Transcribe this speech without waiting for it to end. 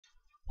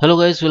Hello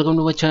guys, welcome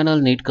to my channel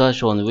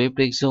Neatcast on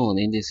Webtech Zone.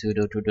 In this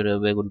video tutorial,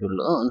 we're going to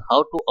learn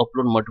how to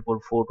upload multiple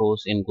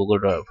photos in Google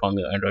Drive from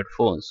your Android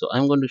phone. So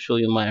I'm going to show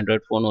you my Android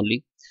phone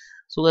only.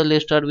 So guys,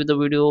 let's start with the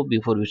video.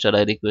 Before we start,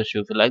 I request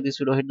you, if you like this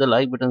video, hit the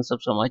like button,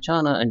 subscribe my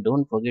channel, and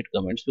don't forget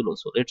comments below.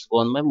 So let's go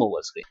on my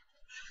mobile screen.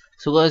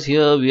 So guys,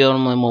 here we are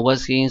on my mobile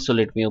screen. So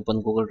let me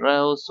open Google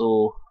Drive.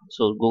 So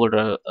Google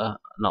Drive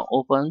now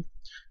open.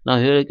 Now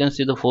here you can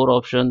see the four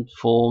options: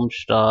 form,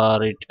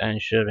 star it,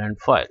 and share and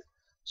file.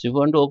 So if you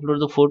want to upload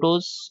the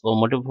photos or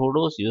multiple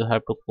photos, you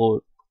have to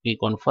click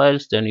on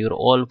files. Then your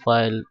all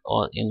file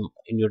or in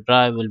your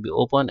drive will be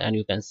open, and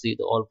you can see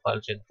the all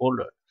files in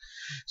folder.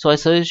 So I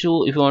suggest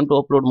you, if you want to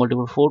upload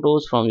multiple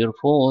photos from your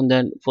phone,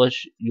 then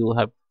first you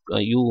have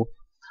you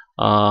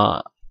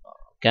uh,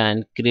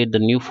 can create the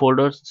new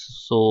folders.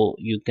 So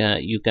you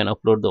can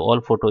upload the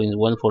all photo in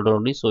one folder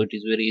only, so it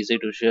is very easy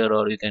to share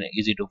or you can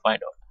easy to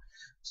find out.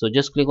 So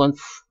just click on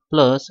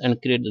plus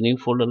and create the new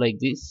folder like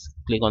this.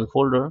 Click on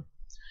folder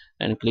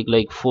and click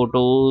like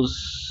photos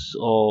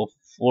of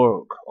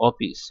work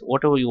office,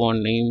 whatever you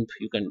want name.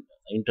 You can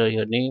enter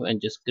your name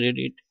and just create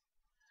it.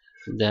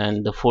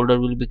 Then the folder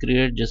will be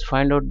created. Just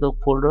find out the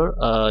folder.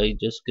 I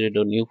just create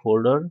a new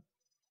folder.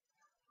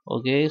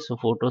 Okay, so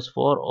photos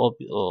for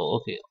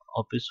okay,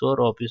 office for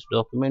office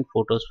document,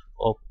 photos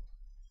of.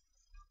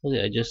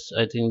 Okay,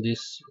 I think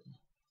this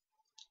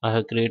I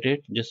have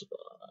created. Just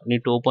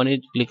need to open it.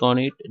 Click on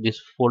it.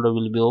 This folder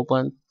will be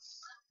open.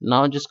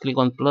 Now just click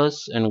on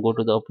plus and go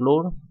to the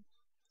upload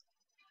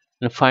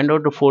and find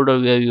out the folder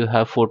where you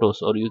have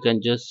photos, or you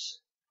can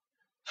just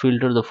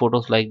filter the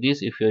photos like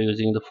this. If you're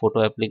using the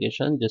photo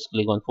application, just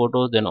click on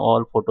photos, then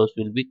all photos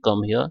will be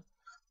come here.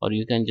 Or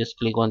you can just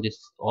click on this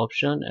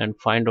option and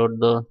find out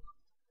the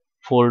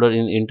folder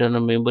in internal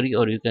memory,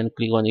 or you can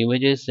click on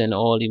images and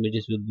all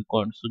images will be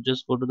gone. So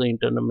just go to the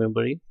internal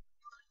memory,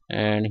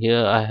 and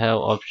here I have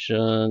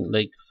option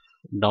like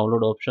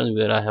download option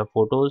where I have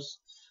photos.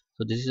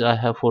 So this is I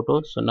have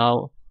photos. So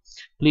now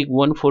click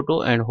one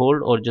photo and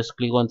hold, or just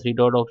click on three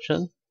dot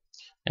option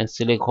and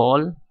select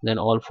all. Then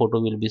all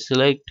photo will be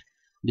select.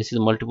 This is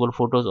multiple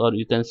photos, or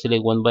you can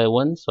select one by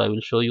one. So I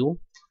will show you.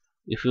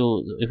 If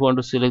you want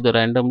to select the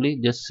randomly,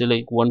 just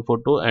select one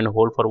photo and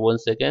hold for 1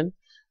 second.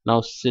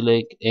 Now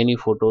select any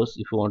photos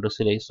if you want to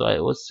select. So I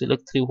was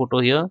select three photo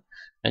here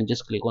and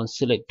just click on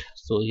select.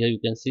 So here you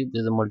can see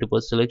there's a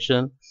multiple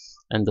selection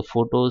and the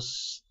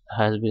photos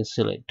has been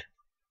select.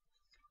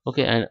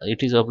 Okay, and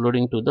it is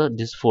uploading to the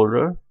this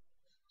folder.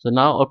 So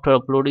now after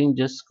uploading,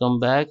 just come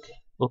back.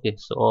 Okay,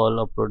 so all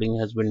uploading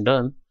has been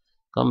done.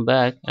 Come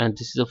back, and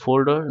this is a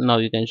folder. Now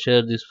you can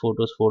share this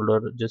photos folder.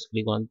 Just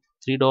click on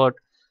three dot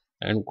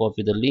and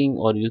copy the link,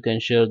 or you can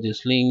share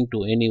this link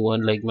to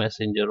anyone like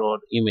messenger or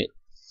email.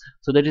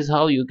 So that is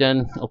how you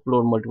can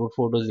upload multiple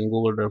photos in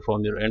Google Drive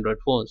from your Android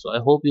phone. So I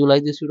hope you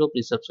like this video.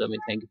 Please subscribe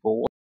and thank you for watching.